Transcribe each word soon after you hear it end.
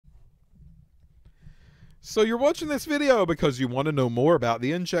So you're watching this video because you want to know more about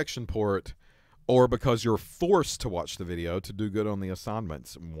the injection port, or because you're forced to watch the video to do good on the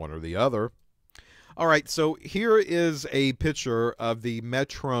assignments, one or the other. All right, so here is a picture of the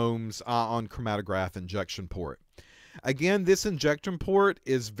Metrome's ion chromatograph injection port. Again, this injection port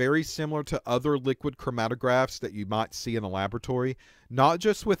is very similar to other liquid chromatographs that you might see in a laboratory, not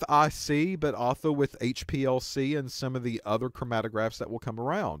just with IC, but also with HPLC and some of the other chromatographs that will come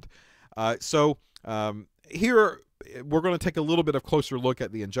around. Here we're going to take a little bit of closer look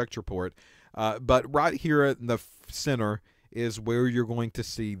at the injector port, but right here in the center is where you're going to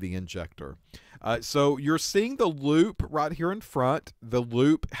see the injector. So you're seeing the loop right here in front. The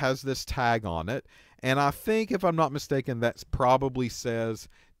loop has this tag on it, and I think, if I'm not mistaken, that probably says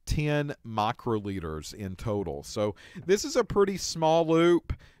 10 microliters in total. So this is a pretty small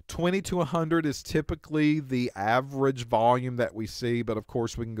loop. 20 to 100 is typically the average volume that we see, but of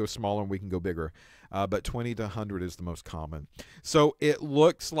course we can go smaller and we can go bigger. But 20 to 100 is the most common. So it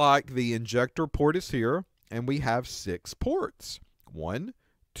looks like the injector port is here, and we have 6 ports. 1,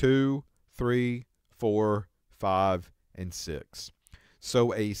 2, 3, 4, 5, and 6.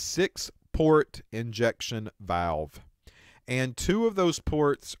 So a 6-port injection valve. And 2 of those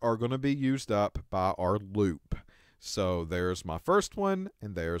ports are going to be used up by our loop. So there's my first one,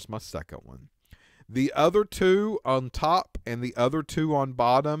 and there's my second one. The other 2 on top and the other 2 on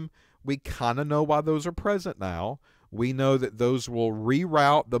bottom, we kind of know why those are present now. We know that those will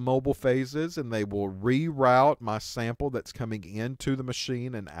reroute the mobile phases, and they will reroute my sample that's coming into the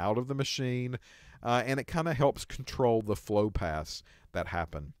machine and out of the machine, and it kind of helps control the flow paths that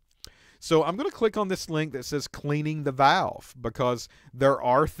happen. So I'm going to click on this link that says cleaning the valve, because there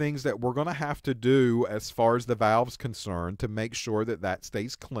are things that we're going to have to do as far as the valve's concerned to make sure that that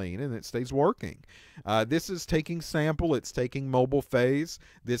stays clean and it stays working. This is taking sample, it's taking mobile phase.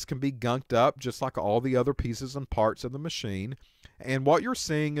 This can be gunked up just like all the other pieces and parts of the machine. And what you're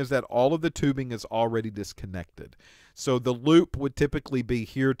seeing is that all of the tubing is already disconnected. So the loop would typically be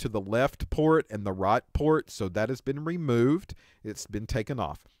here to the left port and the right port, so that has been removed. It's been taken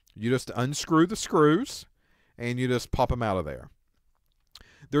off. You just unscrew the screws and you just pop them out of there.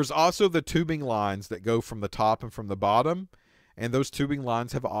 There's also the tubing lines that go from the top and from the bottom, and those tubing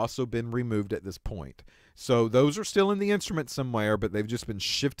lines have also been removed at this point. So those are still in the instrument somewhere, but they've just been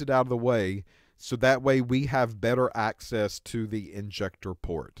shifted out of the way, so that way we have better access to the injector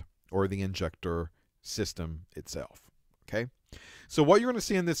port or the injector system itself. Okay, so what you're going to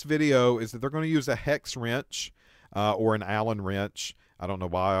see in this video is that they're going to use a hex wrench or an Allen wrench. I don't know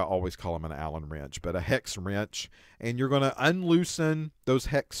why I always call them an Allen wrench, but a hex wrench. And you're going to unloosen those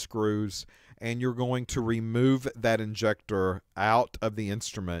hex screws, and you're going to remove that injector out of the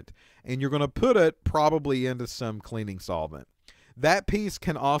instrument, and you're going to put it probably into some cleaning solvent. That piece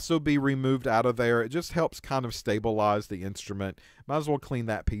can also be removed out of there. It just helps kind of stabilize the instrument. Might as well clean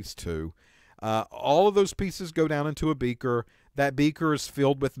that piece too. All of those pieces go down into a beaker. That beaker is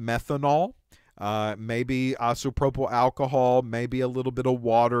filled with methanol. Maybe isopropyl alcohol, maybe a little bit of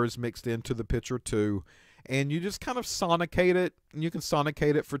water is mixed into the pitcher too. And you just kind of sonicate it. And you can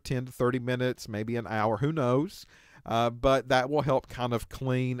sonicate it for 10 to 30 minutes, maybe an hour, who knows. But that will help kind of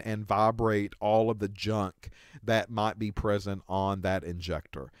clean and vibrate all of the junk that might be present on that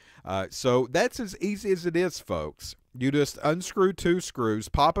injector. So that's as easy as it is, folks. You just unscrew 2 screws,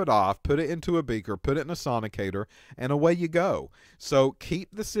 pop it off, put it into a beaker, put it in a sonicator, and away you go. So keep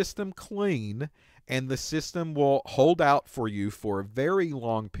the system clean, and the system will hold out for you for a very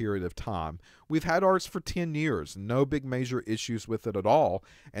long period of time. We've had ours for 10 years, no big major issues with it at all,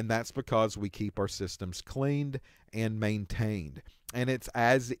 and that's because we keep our systems cleaned and maintained. And it's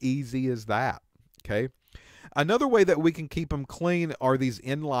as easy as that, okay? Another way that we can keep them clean are these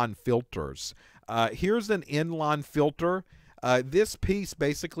inline filters. Here's an inline filter. This piece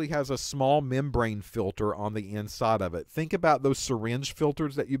basically has a small membrane filter on the inside of it. Think about those syringe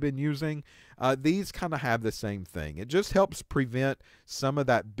filters that you've been using. These kind of have the same thing. It just helps prevent some of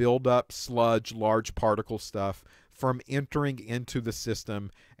that buildup, sludge, large particle stuff from entering into the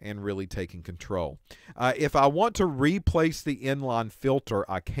system and really taking control. If I want to replace the inline filter,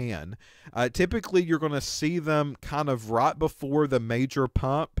 I can. Typically, you're going to see them kind of right before the major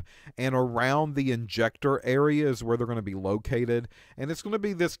pump and around the injector area is where they're going to be located. And it's going to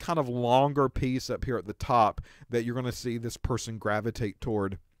be this kind of longer piece up here at the top that you're going to see this person gravitate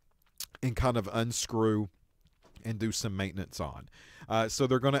toward and kind of unscrew and do some maintenance on. So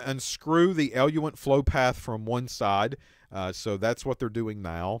they're going to unscrew the eluent flow path from one side. So that's what they're doing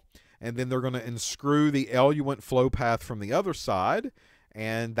now. And then they're going to unscrew the eluent flow path from the other side.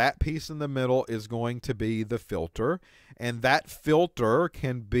 And that piece in the middle is going to be the filter. And that filter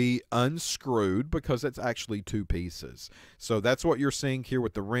can be unscrewed because it's actually two pieces. So that's what you're seeing here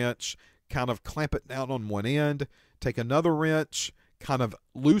with the wrench. Kind of clamp it down on one end, take another wrench, kind of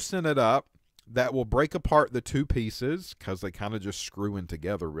loosen it up. That will break apart the two pieces because they kind of just screw in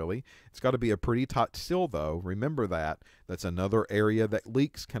together, really. It's got to be a pretty tight seal, though. Remember that. That's another area that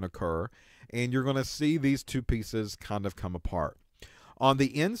leaks can occur. And you're going to see these two pieces kind of come apart. On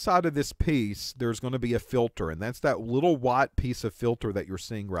the inside of this piece, there's going to be a filter, and that's that little white piece of filter that you're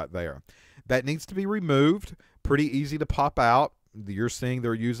seeing right there. That needs to be removed. Pretty easy to pop out. You're seeing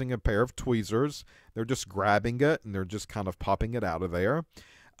they're using a pair of tweezers. They're just grabbing it, and they're just kind of popping it out of there.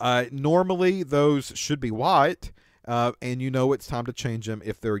 Normally, those should be white, and you know it's time to change them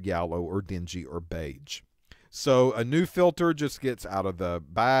if they're yellow or dingy or beige. So a new filter just gets out of the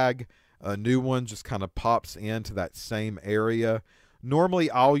bag. A new one just kind of pops into that same area. Normally,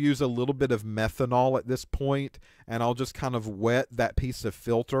 I'll use a little bit of methanol at this point, and I'll just kind of wet that piece of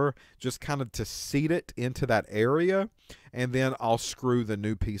filter, just kind of to seat it into that area, and then I'll screw the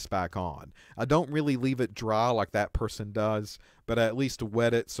new piece back on. I don't really leave it dry like that person does, but I at least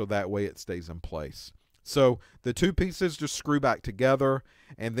wet it so that way it stays in place. So the two pieces just screw back together,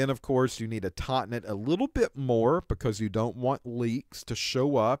 and then of course you need to tighten it a little bit more because you don't want leaks to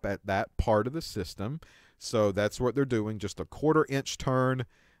show up at that part of the system. So that's what they're doing, just a 1/4 inch turn.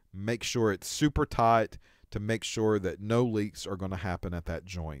 Make sure it's super tight to make sure that no leaks are going to happen at that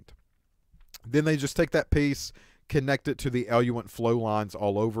joint. Then they just take that piece, connect it to the eluent flow lines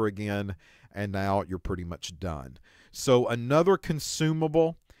all over again, and now you're pretty much done. So another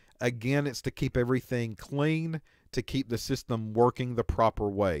consumable, again, it's to keep everything clean, to keep the system working the proper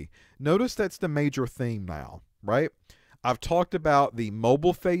way. Notice that's the major theme now, right? I've talked about the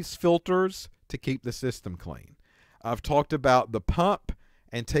mobile phase filters to keep the system clean. I've talked about the pump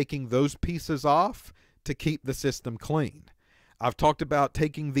and taking those pieces off to keep the system clean. I've talked about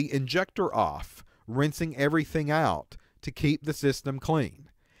taking the injector off, rinsing everything out to keep the system clean.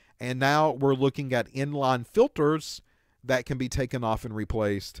 And now we're looking at inline filters that can be taken off and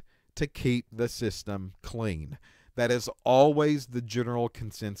replaced to keep the system clean. That is always the general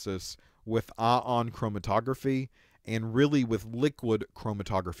consensus with ion chromatography and really with liquid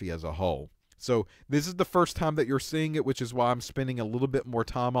chromatography as a whole. So this is the first time that you're seeing it, which is why I'm spending a little bit more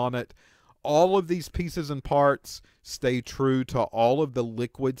time on it. All of these pieces and parts stay true to all of the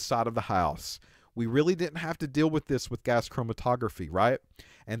liquid side of the house. We really didn't have to deal with this with gas chromatography, right?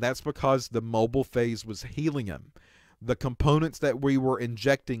 And that's because the mobile phase was helium. The components that we were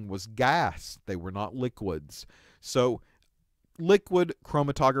injecting was gas. They were not liquids. So liquid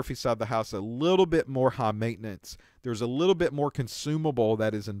chromatography side of the house, a little bit more high maintenance. There's a little bit more consumable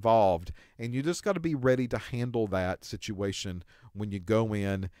that is involved, and you just got to be ready to handle that situation when you go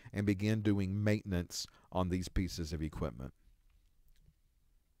in and begin doing maintenance on these pieces of equipment.